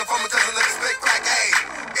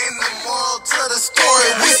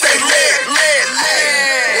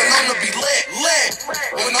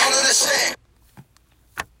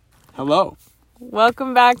Hello.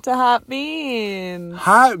 Welcome back to Hot Beans.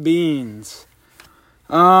 Hot Beans.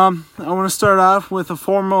 I want to start off with a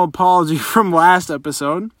formal apology from last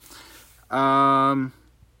episode. I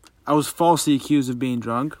was falsely accused of being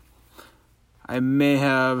drunk. I may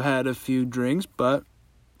have had a few drinks, but,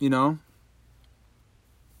 wasn't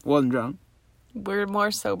drunk. We're more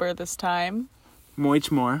sober this time.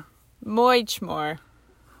 Much more.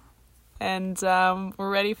 And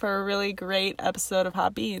we're ready for a really great episode of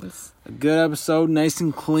Hot Beans. A good episode, nice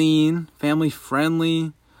and clean,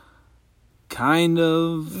 family-friendly, kind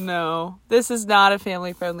of. No, this is not a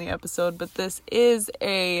family-friendly episode, but this is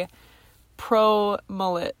a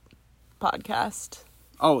pro-mullet podcast.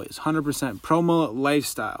 Always, 100% pro-mullet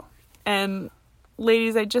lifestyle. And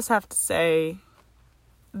ladies, I just have to say,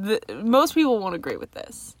 most people won't agree with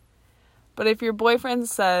this. But if your boyfriend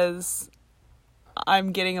says,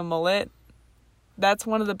 I'm getting a mullet, that's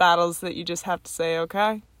one of the battles that you just have to say,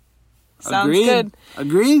 okay? Sounds good.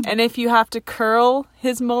 Agreed. And if you have to curl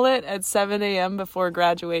his mullet at 7 a.m. before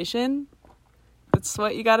graduation, that's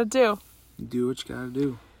what you gotta do. Do what you gotta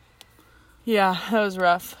do. Yeah, that was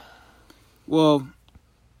rough. Well,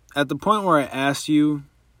 at the point where I asked you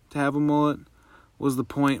to have a mullet was the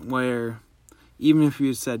point where even if you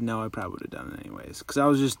had said no, I probably would have done it anyways. Because I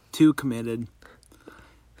was just too committed.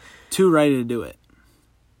 Too ready to do it.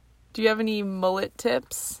 Do you have any mullet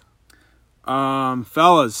tips?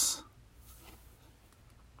 Fellas.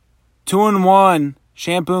 2-in-1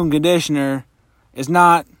 shampoo and conditioner is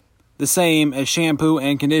not the same as shampoo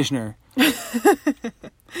and conditioner.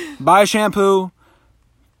 Buy shampoo,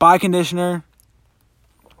 buy conditioner,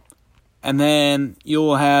 and then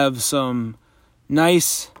you'll have some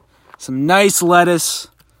nice lettuce,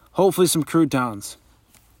 hopefully some croutons.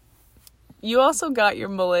 You also got your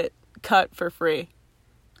mullet cut for free.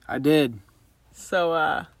 I did.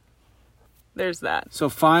 So, there's that.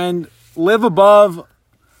 So live above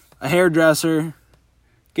a hairdresser,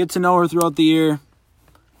 get to know her throughout the year,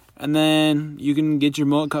 and then you can get your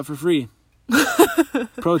mullet cut for free.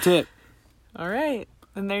 Pro tip. All right.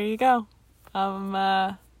 And there you go.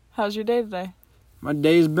 How's your day today? My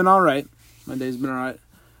day's been all right. I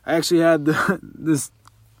actually had this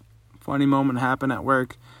funny moment happen at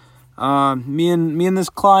work. Me and this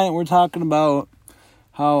client were talking about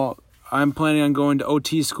how I'm planning on going to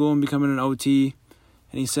OT school and becoming an OT.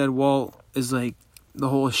 And he said, well, is like the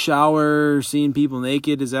whole shower, seeing people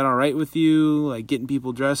naked, is that all right with you? Like getting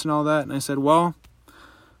people dressed and all that? And I said, well,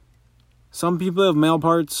 some people have male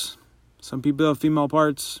parts. Some people have female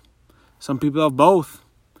parts. Some people have both.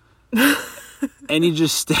 And he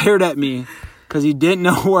just stared at me because he didn't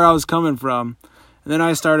know where I was coming from. And then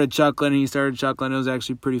I started chuckling, and he started chuckling. It was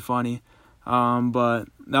actually pretty funny. But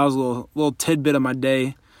that was a little tidbit of my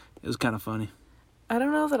day. It was kind of funny. I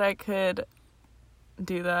don't know that I could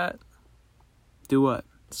do that. Do what?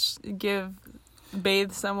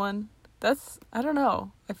 Bathe someone. I don't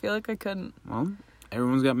know. I feel like I couldn't. Well,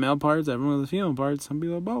 everyone's got male parts. Everyone has female parts. Some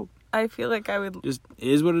people have both. I feel like I would. Just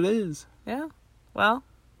is what it is. Yeah. Well,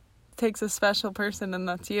 it takes a special person, and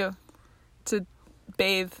that's you, to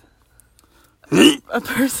bathe a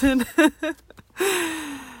person.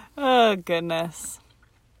 Oh, goodness.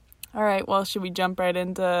 All right, well, should we jump right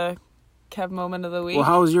into Kev Moment of the Week? Well,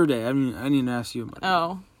 how was your day? I mean, I didn't ask you about it.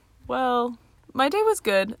 Oh, well, my day was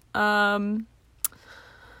good. I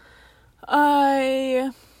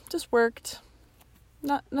just worked.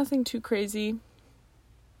 Nothing too crazy.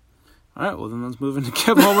 All right, well, then let's move into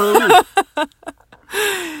Kev Moment of the Week.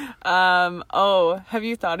 Have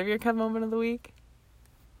you thought of your Kev Moment of the Week?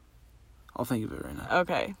 I'll think of it right now.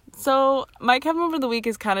 Okay. So, my Kev Moment of the Week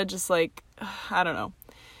is kind of just like, I don't know.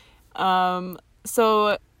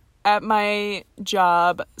 So, at my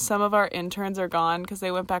job, some of our interns are gone because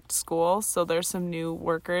they went back to school. So, there's some new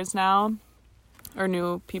workers now. Or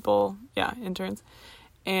new people. Yeah, interns.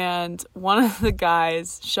 And one of the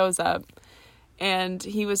guys shows up. And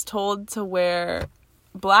he was told to wear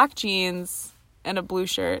black jeans and a blue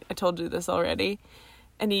shirt. I told you this already.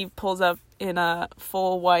 And he pulls up in a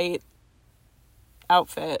full white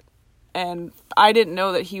outfit. And I didn't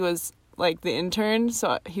know that he was like the intern.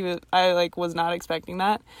 So I was not expecting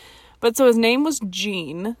that. But so his name was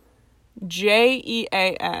Jean.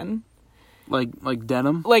 Jean. Like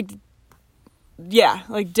denim? Yeah,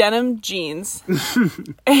 like denim jeans.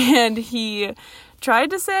 And he tried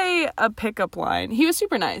to say a pickup line. He was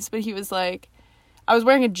super nice, but he was like, I was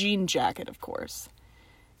wearing a jean jacket, of course.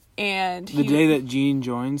 And the day that Jean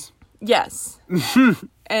joins? Yes.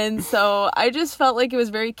 And so I just felt like it was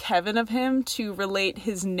very Kevin of him to relate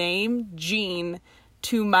his name, Jean,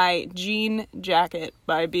 to my jean jacket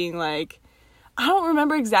by being like, I don't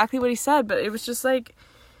remember exactly what he said, but it was just like,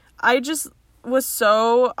 I just was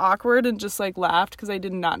so awkward and just, like, laughed because I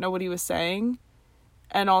did not know what he was saying.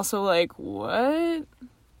 And also, like, what?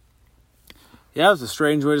 Yeah, it's a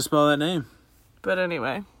strange way to spell that name. But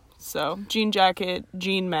anyway, so, jean jacket,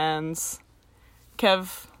 jean mans.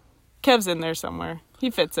 Kev's in there somewhere.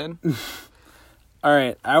 He fits in. All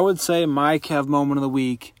right, I would say my Kev moment of the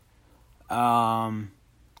week doesn't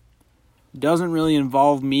really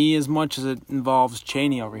involve me as much as it involves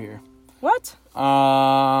Cheney over here. What?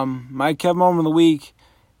 My Kev moment of the week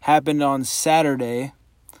happened on Saturday,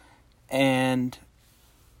 and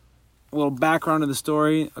a little background of the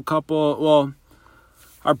story.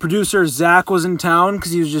 Our producer Zach was in town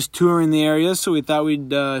because he was just touring the area, so we thought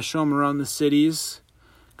we'd show him around the cities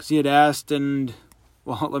because he had asked, and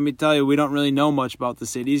well, let me tell you, we don't really know much about the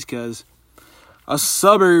cities because us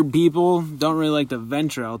suburb people don't really like to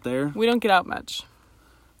venture out there. We don't get out much.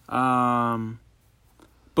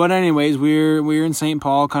 But anyways, we were in St.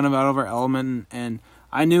 Paul, kind of out of our element, and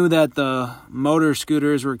I knew that the motor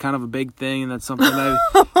scooters were kind of a big thing, and that's something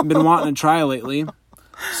I've been wanting to try lately.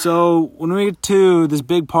 So when we get to this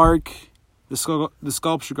big park, the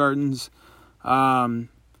Sculpture Gardens,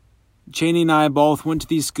 Cheney and I both went to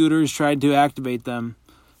these scooters, tried to activate them.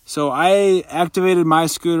 So I activated my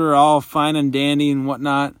scooter all fine and dandy and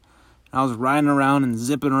whatnot. I was riding around and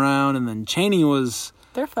zipping around, and then Cheney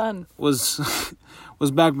They're fun.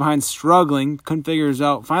 was back behind struggling, couldn't figure it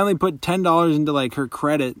out. Finally put $10 into like her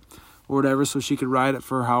credit or whatever so she could ride it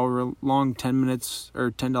for however long, 10 minutes or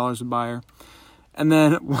 $10 to buy her. And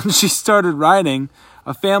then when she started riding,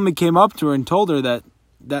 a family came up to her and told her that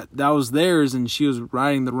was theirs and she was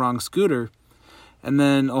riding the wrong scooter. And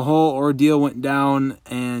then a whole ordeal went down,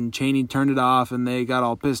 and Cheney turned it off, and they got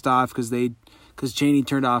all pissed off because Cheney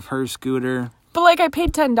turned off her scooter. But, like, I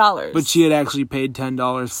paid $10. But she had actually paid $10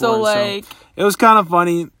 for it. So, like... So it was kind of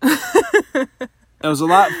funny. It was a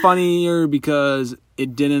lot funnier because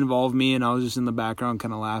it didn't involve me, and I was just in the background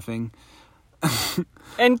kind of laughing.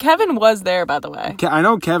 And Kevin was there, by the way. I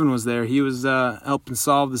know Kevin was there. He was helping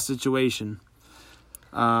solve the situation.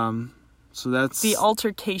 So that's... The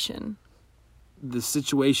altercation. The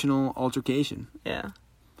situational altercation. Yeah.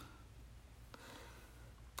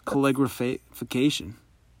 Calligraphication.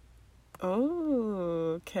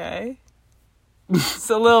 Oh, okay.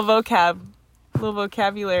 So little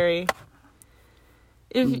vocabulary.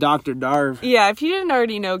 Dr. Darv. Yeah, if you didn't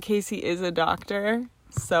already know, Casey is a doctor.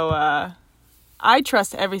 So I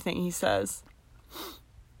trust everything he says.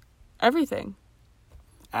 Everything.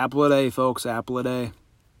 Apple a day, folks. Apple a day.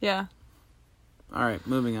 Yeah. All right,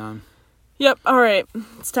 moving on. Yep, all right.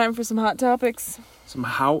 It's time for some hot topics. Some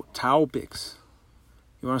hot topics.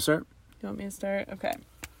 You want to start? You want me to start? Okay.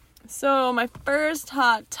 So my first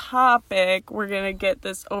hot topic, we're going to get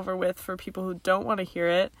this over with for people who don't want to hear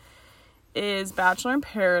it, is Bachelor in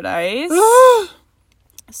Paradise.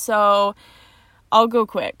 So I'll go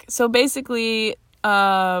quick. So basically,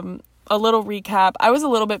 a little recap. I was a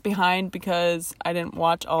little bit behind because I didn't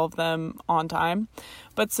watch all of them on time.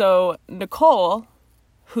 But so Nicole,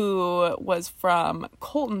 who was from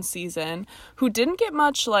Colton's season, who didn't get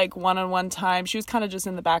much, like, one-on-one time. She was kind of just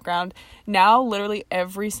in the background. Now, literally,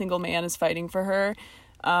 every single man is fighting for her.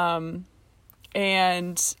 And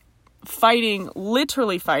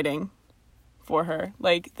literally fighting for her.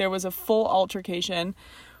 Like, there was a full altercation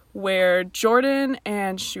where Jordan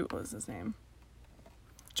and... what was his name?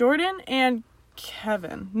 Jordan and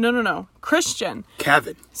Kevin. No. Christian.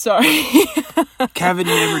 Kevin. Sorry. Kevin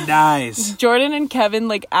never dies. Jordan and Kevin,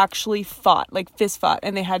 like, actually fought, like, fist fought,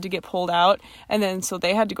 and they had to get pulled out, and then so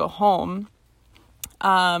they had to go home.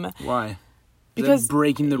 Why? Because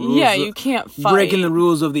breaking the rules. Yeah, you can't fight. Breaking the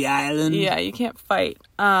rules of the island. Yeah, you can't fight.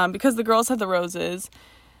 Because the girls had the roses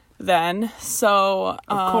then. So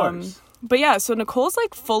of course. But yeah, so Nicole's,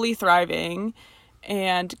 like, fully thriving.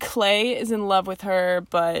 And Clay is in love with her,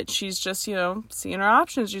 but she's just, seeing her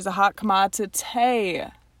options. She's a hot commodity.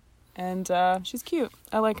 And she's cute.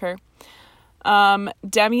 I like her.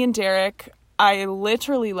 Demi and Derek, I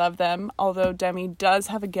literally love them. Although Demi does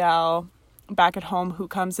have a gal back at home who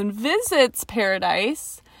comes and visits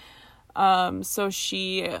Paradise. So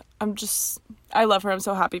I love her. I'm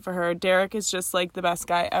so happy for her. Derek is just, like, the best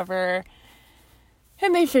guy ever.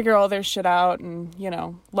 And they figure all their shit out and,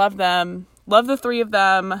 love them. Love the three of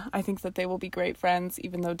them. I think that they will be great friends,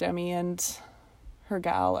 even though Demi and her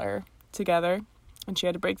gal are together. And she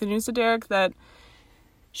had to break the news to Derek that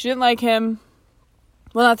she didn't like him.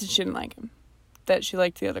 Well, not that she didn't like him. That she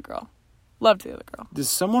liked the other girl. Loved the other girl. Does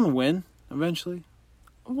someone win eventually?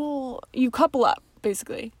 Well, you couple up,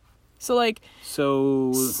 basically. So, like...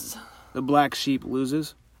 So, the black sheep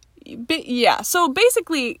loses? Yeah, so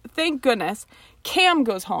basically, thank goodness, Cam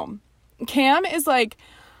goes home. Cam is like,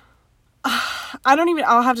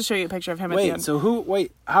 I'll have to show you a picture of him at the end.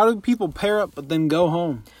 How do people pair up but then go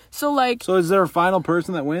home? So like... So is there a final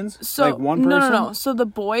person that wins? So, like one person? No. So the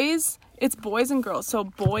boys, it's boys and girls. So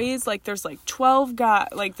boys, like there's like 12 guys,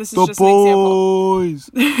 like this is just an example.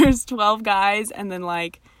 There's 12 guys and then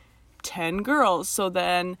like 10 girls. So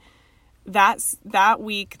then that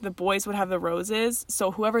week the boys would have the roses.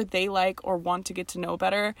 So whoever they like or want to get to know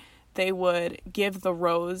better, they would give the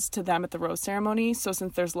rose to them at the rose ceremony. So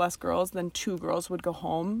since there's less girls, then 2 girls would go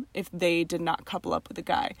home if they did not couple up with a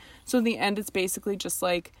guy. So in the end, it's basically just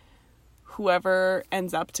like whoever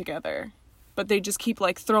ends up together. But they just keep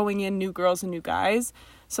like throwing in new girls and new guys.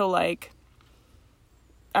 So like,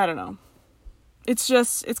 I don't know. It's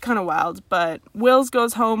kind of wild. But Wills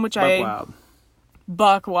goes home, which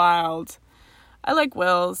Buck Wild. I like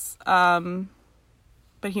Wills.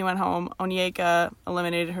 But he went home. Onyeka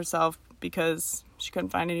eliminated herself because she couldn't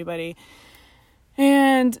find anybody.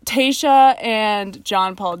 And Tayshia and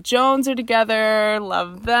John Paul Jones are together.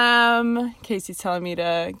 Love them. Casey's telling me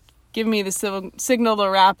to give me the signal to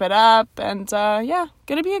wrap it up. And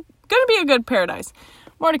gonna be a good paradise.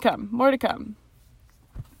 More to come.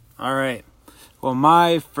 All right. Well,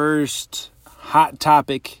 my first hot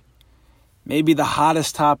topic, maybe the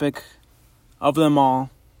hottest topic of them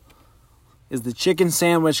all, is the chicken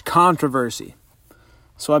sandwich controversy.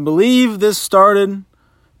 So I believe this started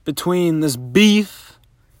between this beef,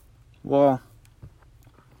 well,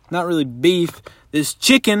 not really beef, this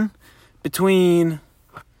chicken between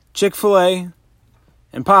Chick-fil-A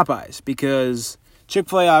and Popeyes, because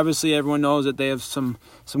Chick-fil-A, obviously everyone knows that they have some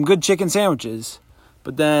good chicken sandwiches,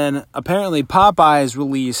 but then apparently Popeyes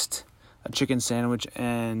released a chicken sandwich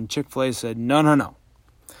and Chick-fil-A said, no.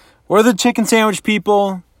 We're the chicken sandwich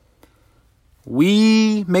people.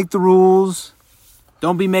 We make the rules.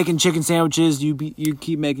 Don't be making chicken sandwiches. You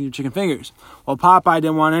keep making your chicken fingers. Well, Popeye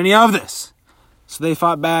didn't want any of this. So they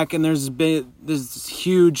fought back, and there's this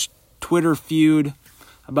huge Twitter feud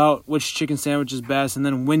about which chicken sandwich is best. And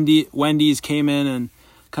then Wendy's came in and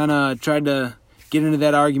kind of tried to get into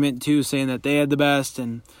that argument too, saying that they had the best.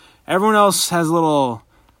 And everyone else has a little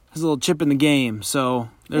chip in the game. So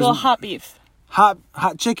there's a little hot beef. Hot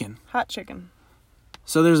chicken. Hot chicken.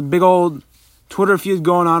 So there's a big old Twitter feud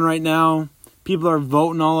going on right now. People are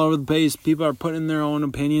voting all over the place. People are putting in their own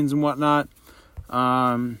opinions and whatnot.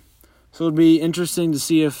 So it'll be interesting to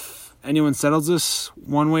see if anyone settles this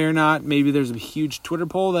one way or not. Maybe there's a huge Twitter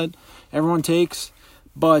poll that everyone takes.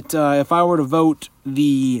 But if I were to vote,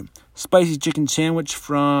 the spicy chicken sandwich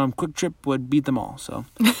from Quick Trip would beat them all. So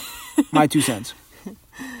my 2 cents.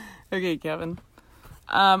 Okay, Kevin.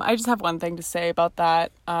 I just have one thing to say about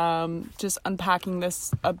that. Just unpacking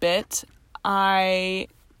this a bit. I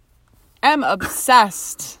am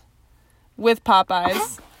obsessed with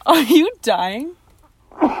Popeyes. Are you dying?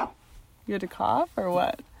 You had to cough or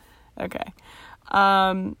what? Okay.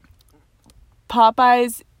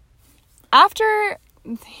 Popeyes,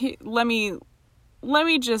 let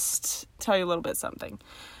me just tell you a little bit something.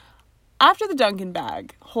 After the Dunkin'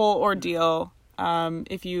 bag whole ordeal,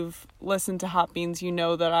 if you've listened to Hot Beans, you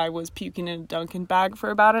know that I was puking in a Dunkin' bag for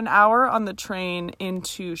about an hour on the train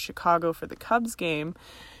into Chicago for the Cubs game.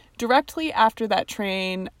 Directly after that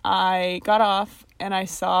train, I got off and I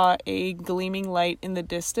saw a gleaming light in the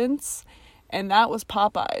distance, and that was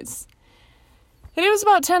Popeyes. And it was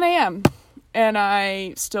about 10 a.m. and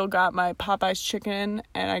I still got my Popeyes chicken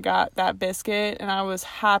and I got that biscuit and I was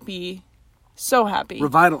happy. So happy.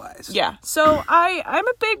 Revitalized. Yeah. So I'm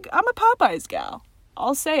a Popeyes gal.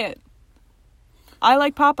 I'll say it. I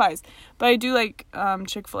like Popeyes, but I do like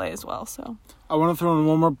Chick-fil-A as well, so. I want to throw in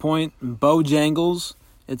one more point. Bojangles.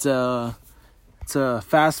 It's a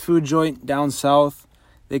fast food joint down south.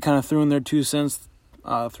 They kind of threw in their 2 cents,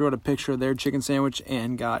 threw out a picture of their chicken sandwich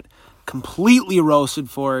and got completely roasted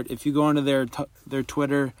for it. If you go into their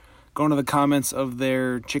Twitter, go into the comments of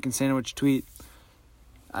their chicken sandwich tweet,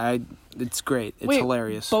 it's great. It's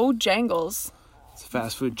hilarious. Bojangles. It's a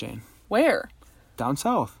fast food chain. Where? Down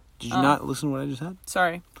south. Did you not listen to what I just said?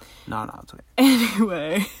 Sorry. No, it's okay.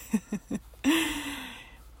 Anyway.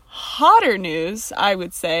 Hotter news, I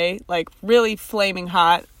would say, like really flaming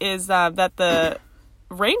hot, is that the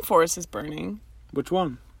rainforest is burning. Which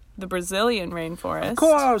one? The Brazilian rainforest. Of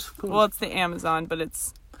course. Well, it's the Amazon, but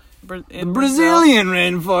it's the Brazilian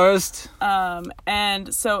rainforest.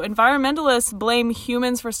 And so environmentalists blame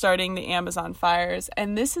humans for starting the Amazon fires,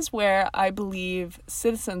 and this is where I believe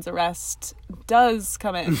citizens arrest does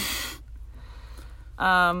come in.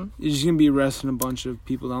 You're just gonna be arresting a bunch of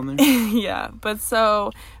people down there? Yeah, but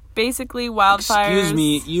so basically wildfires. Excuse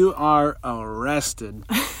me, you are arrested.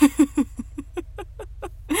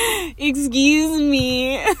 Excuse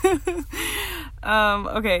me.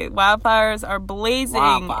 Okay, wildfires are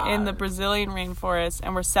blazing in the Brazilian rainforest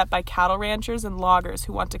and were set by cattle ranchers and loggers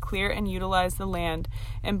who want to clear and utilize the land,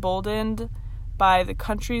 emboldened by the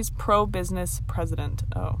country's pro-business president.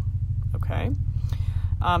 Oh, okay.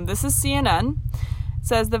 This is CNN. It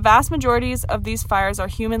says the vast majorities of these fires are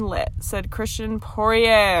human lit, said Christian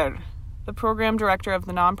Poirier, the program director of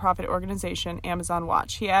the nonprofit organization Amazon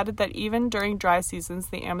Watch. He added that even during dry seasons,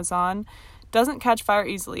 the Amazon doesn't catch fire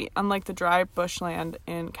easily, unlike the dry bushland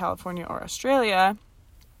in California or Australia.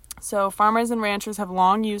 So farmers and ranchers have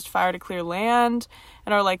long used fire to clear land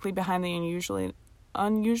and are likely behind the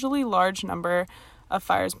unusually large number of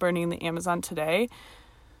fires burning in the Amazon today.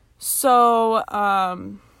 So,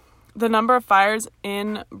 the number of fires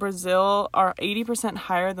in Brazil are 80%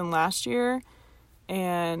 higher than last year,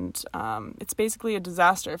 and it's basically a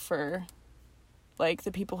disaster for, like,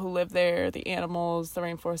 the people who live there, the animals, the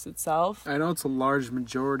rainforest itself. I know it's a large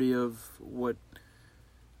majority of what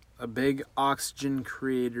a big oxygen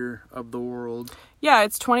creator of the world. Yeah,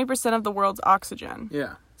 it's 20% of the world's oxygen.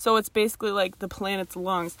 Yeah. So it's basically like the planet's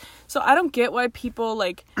lungs. So I don't get why people,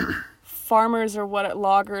 like, farmers or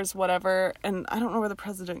loggers, whatever, and I don't know where the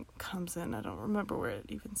president comes in. I don't remember where it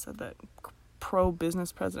even said that.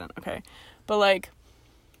 Pro-business president. Okay. But, like,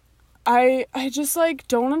 I just, like,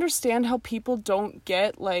 don't understand how people don't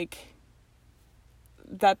get, like,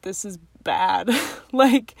 that this is bad.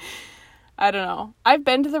 Like, I don't know. I've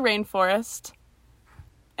been to the rainforest,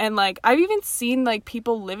 and, like, I've even seen, like,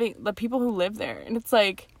 the people who live there, and it's,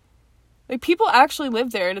 like, people actually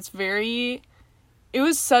live there, and it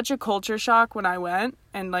was such a culture shock when I went,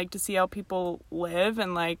 and, like, to see how people live,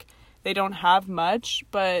 and, like, they don't have much,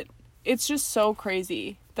 but it's just so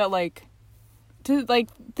crazy that, like, to, like,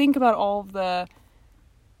 think about all of the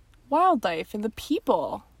wildlife and the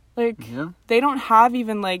people. Like, They don't have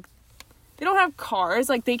even, like, they don't have cars.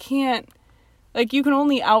 Like, they can't, like, you can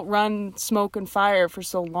only outrun smoke and fire for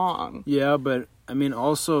so long. Yeah, but, I mean,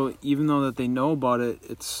 also, even though that they know about it,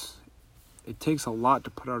 it takes a lot to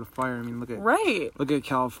put out a fire. I mean, look at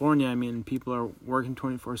California. I mean, people are working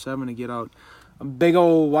 24/7 to get out a big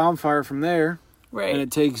old wildfire from there. Right. And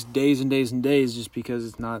it takes days and days and days just because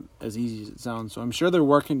it's not as easy as it sounds. So I'm sure they're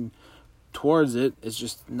working towards it. It's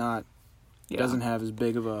just not, it doesn't have as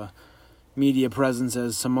big of a media presence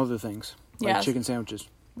as some other things. Like chicken sandwiches.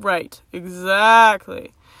 Right.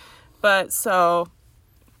 Exactly. But so,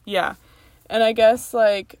 yeah. And I guess,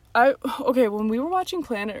 like, when we were watching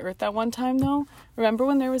Planet Earth that one time, though, remember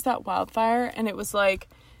when there was that wildfire, and it was, like,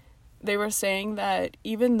 they were saying that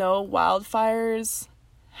even though wildfires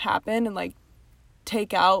happen and, like,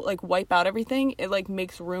 wipe out everything, it, like,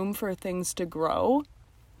 makes room for things to grow.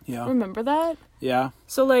 Yeah. Remember that? Yeah.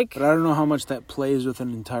 So, like... But I don't know how much that plays with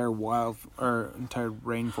an entire entire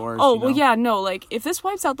rainforest. Oh, well, yeah, no, like, if this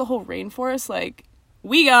wipes out the whole rainforest, like,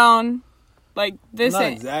 we gone. Like, this Not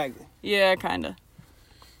ain't... exactly. Yeah, kinda.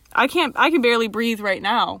 I can barely breathe right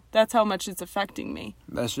now. That's how much it's affecting me.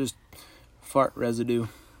 That's just fart residue.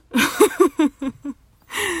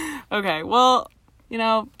 Okay, well,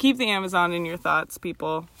 keep the Amazon in your thoughts,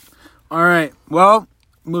 people. All right, well,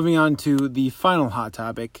 moving on to the final hot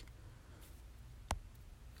topic.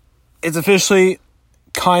 It's officially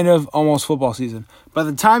kind of almost football season. By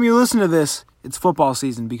the time you listen to this, it's football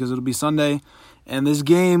season because it'll be Sunday, and this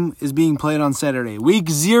game is being played on Saturday. Week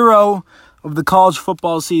 0 of the college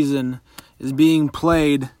football season is being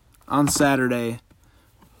played on Saturday.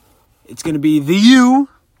 It's going to be the U,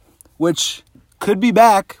 which could be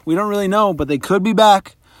back. We don't really know, but they could be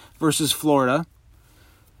back versus Florida.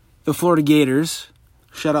 The Florida Gators.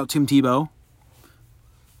 Shout out Tim Tebow.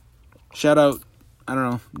 Shout out, I don't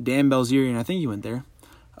know, Dan Bilzerian. I think he went there.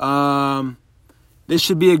 This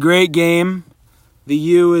should be a great game. The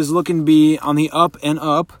U is looking to be on the up and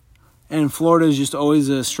up. And Florida is just always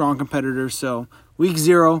a strong competitor. So, week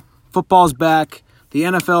 0, football's back. The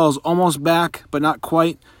NFL is almost back, but not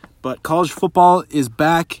quite. But college football is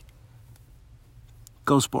back.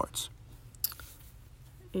 Go Sports.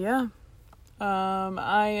 Yeah.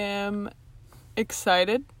 I am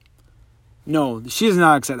excited. No, she is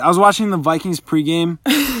not excited. I was watching the Vikings pregame,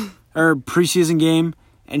 or preseason game,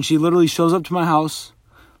 and she literally shows up to my house,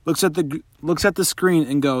 looks at the screen,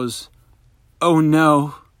 and goes, "Oh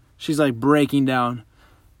no!" She's like breaking down,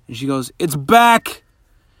 and she goes, "It's back,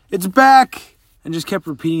 it's back," and just kept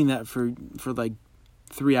repeating that for like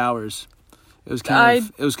 3 hours. It was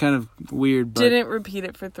kind of weird. But didn't repeat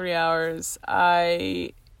it for 3 hours.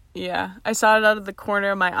 I saw it out of the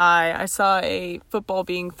corner of my eye. I saw a football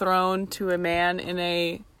being thrown to a man in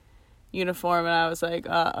a uniform, and I was like,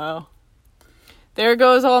 uh-oh. There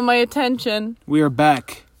goes all my attention. We are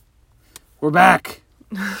back. We're back.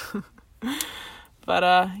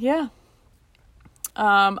 But, yeah.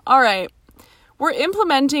 All right. We're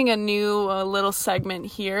implementing a new little segment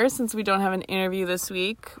here since we don't have an interview this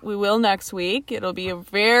week. We will next week. It'll be a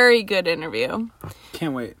very good interview.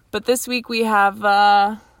 Can't wait. But this week we have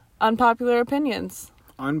unpopular opinions.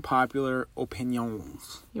 Unpopular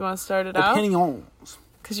opinions. You want to start it out? Opinions.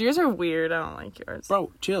 Because yours are weird. I don't like yours.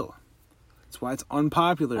 Bro, chill. That's why it's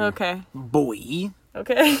unpopular. Okay. Boy.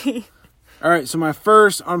 Okay. All right, so my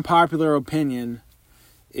first unpopular opinion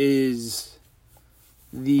is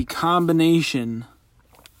the combination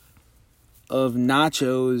of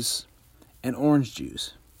nachos and orange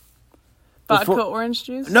juice. Vodka orange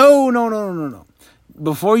juice? No.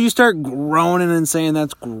 Before you start groaning and saying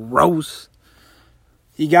that's gross,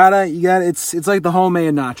 you gotta, it's like the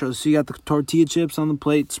homemade nachos. So you got the tortilla chips on the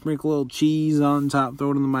plate, sprinkle a little cheese on top,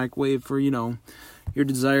 throw it in the microwave for, your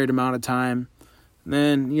desired amount of time. And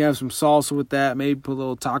then you have some salsa with that, maybe put a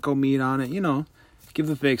little taco meat on it, give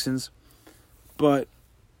the fixins. But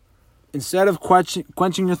instead of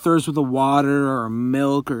quenching your thirst with a water or a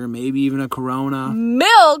milk or maybe even a Corona.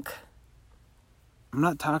 Milk? I'm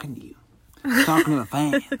not talking to you. I'm talking to the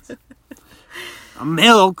fans. A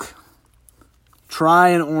milk. Try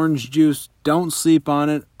an orange juice. Don't sleep on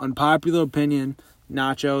it. Unpopular opinion.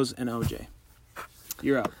 Nachos and OJ.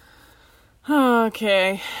 You're up.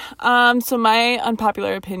 Okay. So my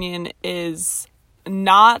unpopular opinion is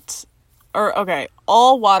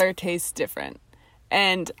all water tastes different.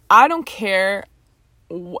 And I don't care.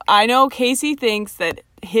 I know Casey thinks that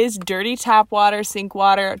his dirty tap water, sink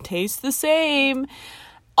water tastes the same.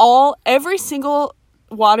 Every single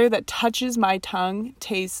water that touches my tongue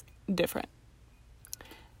tastes different.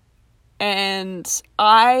 And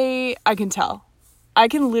I can tell. I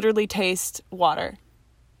can literally taste water.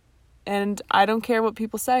 And I don't care what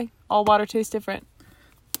people say. All water tastes different.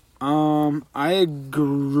 I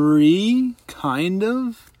agree, kind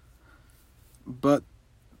of. But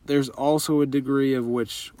there's also a degree of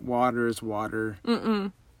which water is water.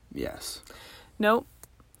 Mm-mm. Yes. Nope.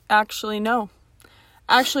 Actually, no.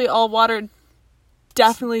 Actually, all water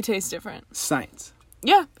definitely tastes different. Science.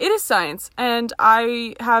 Yeah, it is science. And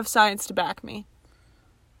I have science to back me.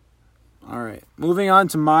 All right. Moving on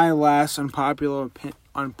to my last unpopular opinion.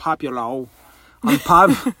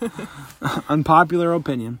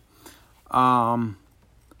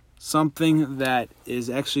 Something that is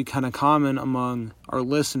actually kind of common among our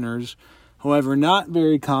listeners, however, not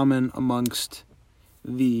very common amongst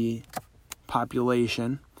the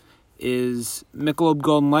population, is Michelob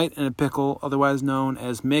Golden Light and a pickle, otherwise known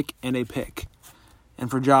as Mick and a Pick.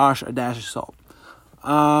 And for Josh, a dash of salt.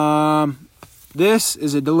 This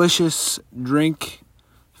is a delicious drink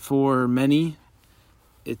for many.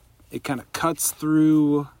 It kind of cuts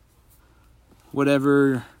through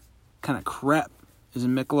whatever kind of crap is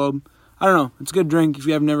in Michelob. I don't know. It's a good drink. If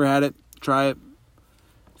you have never had it, try it.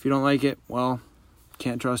 If you don't like it, well,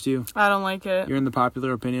 can't trust you. I don't like it. You're in the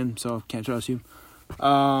popular opinion, so can't trust you.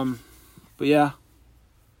 But yeah.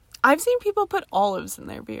 I've seen people put olives in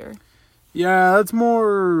their beer. Yeah, that's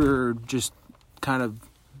more just kind of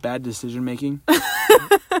bad decision making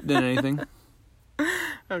than anything.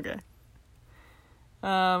 Okay.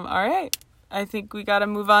 All right. I think we got to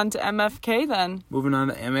move on to MFK then. Moving on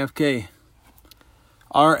to MFK.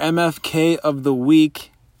 Our MFK of the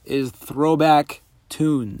week is Throwback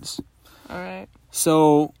Tunes. All right.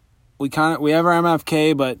 So we have our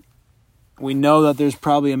MFK, but we know that there's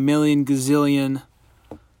probably a million gazillion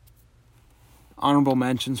honorable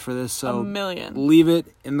mentions for this. So a million. Leave it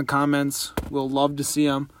in the comments. We'll love to see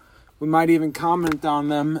them. We might even comment on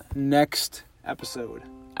them next episode.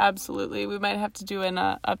 Absolutely. We might have to do an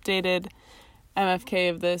updated MFK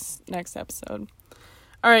of this next episode.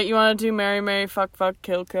 All right, you want to do Marry, Marry, Fuck, Fuck,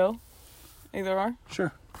 Kill, Kill? Either or?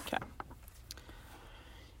 Sure. Okay.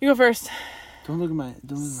 You go first. Don't look at my...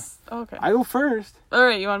 Okay. I go first. All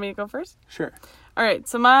right, you want me to go first? Sure. All right,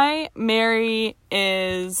 so my Marry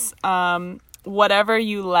is Whatever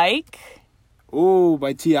You Like. Oh,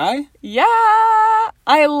 by T.I.? Yeah!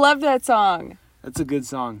 I love that song. That's a good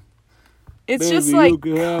song. It's Baby, just like... you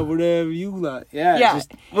can have whatever you like. Yeah. Yeah.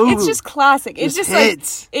 It's just classic. It's just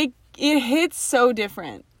hits. Like... It hits so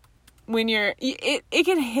different when you're... It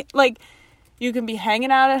can hit... Like, you can be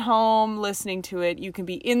hanging out at home listening to it. You can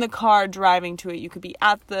be in the car driving to it. You could be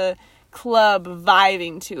at the club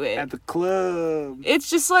vibing to it. At the club. It's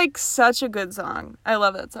just like such a good song. I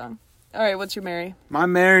love that song. All right, what's your Marry? My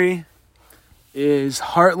Marry is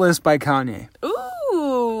Heartless by Kanye.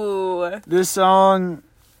 Ooh. This song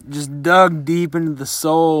just dug deep into the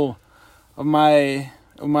soul of my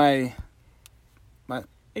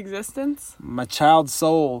Existence? my child's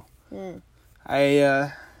soul. Mm.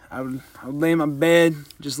 I would lay in my bed,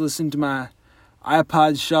 just listen to my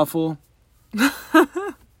iPod shuffle, a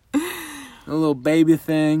little baby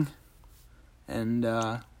thing, and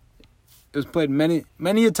it was played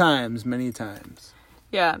many a times.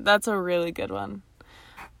 Yeah, that's a really good one.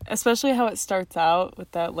 Especially how it starts out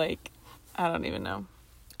with that, like, I don't even know.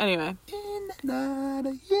 Anyway. Yeah,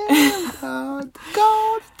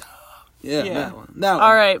 Yeah. that one. That one.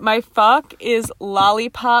 All right, my fuck is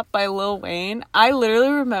Lollipop by Lil Wayne. I literally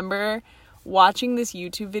remember watching this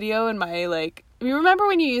YouTube video in my, like, you remember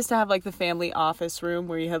when you used to have, like, the family office room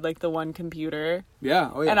where you had, like, the one computer? Yeah,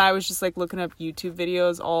 oh yeah. And I was just, like, looking up YouTube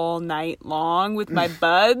videos all night long with my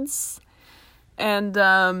buds.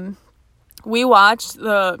 And we watched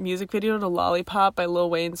the music video to Lollipop by Lil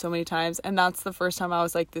Wayne so many times, and that's the first time I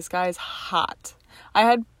was like, this guy's hot.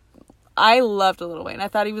 I loved Lil Wayne. I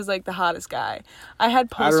thought he was, like, the hottest guy. I had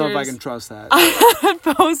posters. I don't know if I can trust that. I had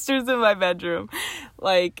posters in my bedroom,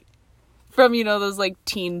 like, from, you know, those, like,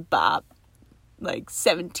 Teen Bop, like,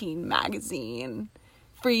 17 magazine.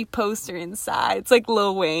 Free poster inside. It's like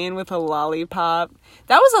Lil Wayne with a lollipop.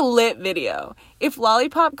 That was a lit video. If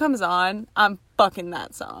Lollipop comes on, I'm fucking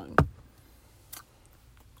that song.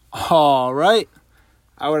 All right.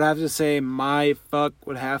 I would have to say my fuck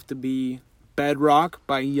would have to be Bedrock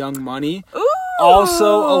by Young Money. Ooh.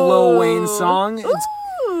 Also a Lil Wayne song. It's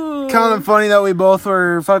kind of funny that we both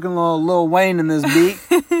were fucking Lil Wayne in this beat.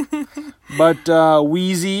 But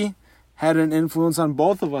Wheezy had an influence on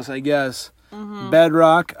both of us, I guess. Mm-hmm.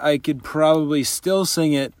 Bedrock, I could probably still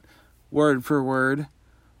sing it word for word.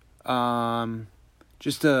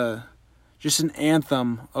 Just an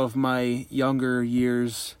anthem of my younger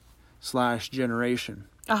years / generation.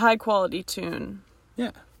 A high quality tune.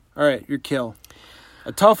 Yeah. All right, your kill.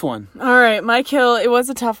 A tough one. All right, my kill, it was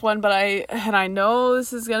a tough one, but I know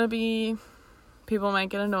this is going to be, people might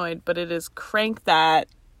get annoyed, but it is Crank That,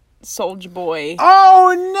 Soulja Boy.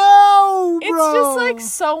 Oh, no, bro. It's just, like,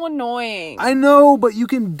 so annoying. I know, but you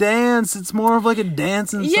can dance. It's more of, like, a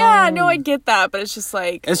dancing song. Yeah, no, I get that, but it's just,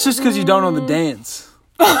 like... It's just because you don't know the dance.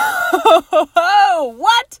 Oh,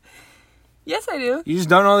 what? Yes, I do. You just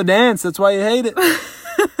don't know the dance. That's why you hate it.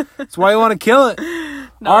 That's why you want to kill it.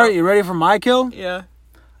 No. All right, you ready for my kill? Yeah.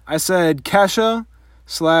 I said Kesha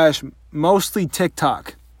 / mostly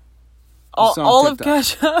TikTok. All of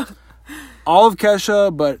Kesha? All of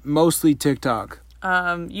Kesha, but mostly TikTok.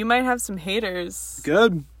 You might have some haters.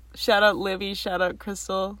 Good. Shout out Livy, shout out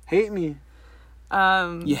Crystal. Hate me.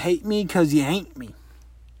 You hate me because you ain't me.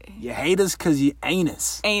 You hate us because you ain't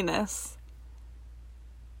us. Anus.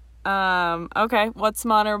 Okay, what's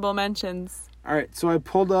some honorable mentions? All right, so I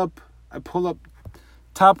pulled up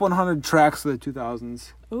top 100 tracks of the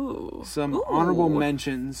 2000s. Ooh. Some honorable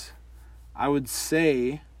mentions, I would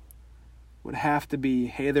say, would have to be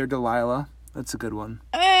Hey There Delilah. That's a good one.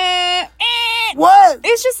 What?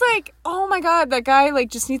 It's just like, oh my god, that guy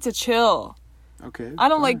like just needs to chill. Okay. I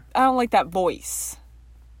don't like that voice.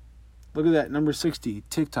 Look at that, number 60,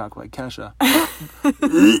 TikTok by Kesha.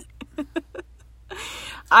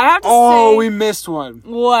 I have to say... Oh, we missed one.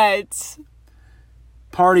 What?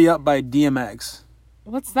 Party Up by DMX.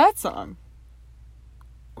 What's that song?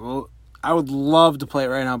 Well, I would love to play it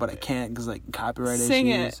right now, but I can't because, like, copyright issues. Sing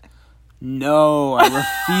it. No, I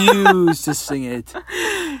refuse to sing it.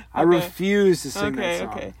 I refuse to sing that song.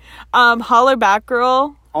 Okay. Holler Back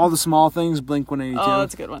Girl. All the Small Things, Blink-182. Oh,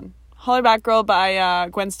 that's a good one. Holler Back Girl by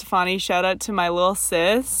Gwen Stefani. Shout out to my little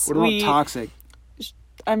sis. What about Toxic?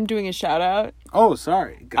 I'm doing a shout out. Oh,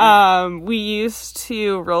 sorry. We used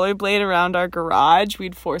to rollerblade around our garage.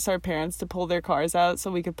 We'd force our parents to pull their cars out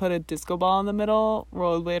so we could put a disco ball in the middle,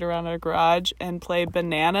 rollerblade around our garage, and play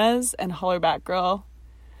Bananas and Holler Back Girl.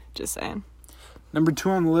 Just saying. Number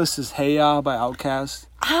 2 on the list is Hey Ya by Outkast.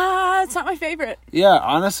 It's not my favorite. Yeah,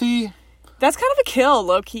 honestly, that's kind of a kill,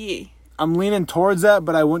 low key. I'm leaning towards that,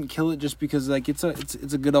 but I wouldn't kill it just because like it's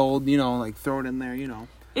a good old, like throw it in there,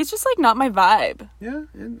 It's just like not my vibe. Yeah,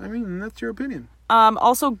 I mean that's your opinion.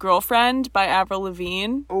 Also Girlfriend by Avril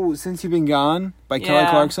Lavigne. Oh, Since You've Been Gone by Kelly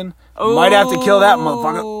Clarkson. Might have to kill that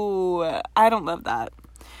motherfucker. Oh, I don't love that.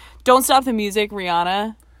 Don't Stop the Music,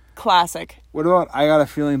 Rihanna. Classic. What about I Got a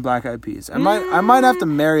Feeling, Black Eyed Peas? I might have to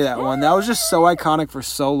marry that one. That was just so iconic for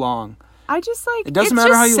so long. I just like it doesn't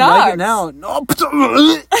matter how you like it now. No,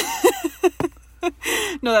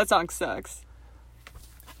 no, that song sucks.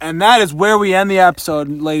 And that is where we end the episode,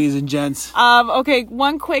 ladies and gents. Okay,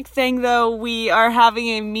 one quick thing though. We are having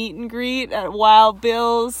a meet and greet at Wild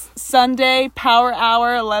Bill's Sunday, Power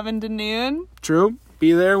Hour, 11 to noon. True.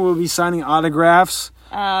 Be there. We'll be signing autographs.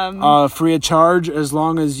 Free of charge as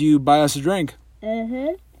long as you buy us a drink.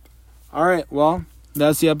 Mm-hmm. All right. Well,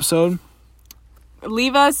 that's the episode.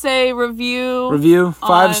 Leave us a review.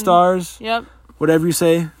 5 stars. Yep. Whatever you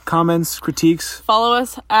say. Comments, critiques. Follow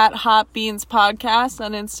us at Hot Beans Podcast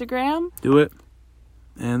on Instagram. Do it.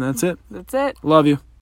 And that's it. That's it. Love you.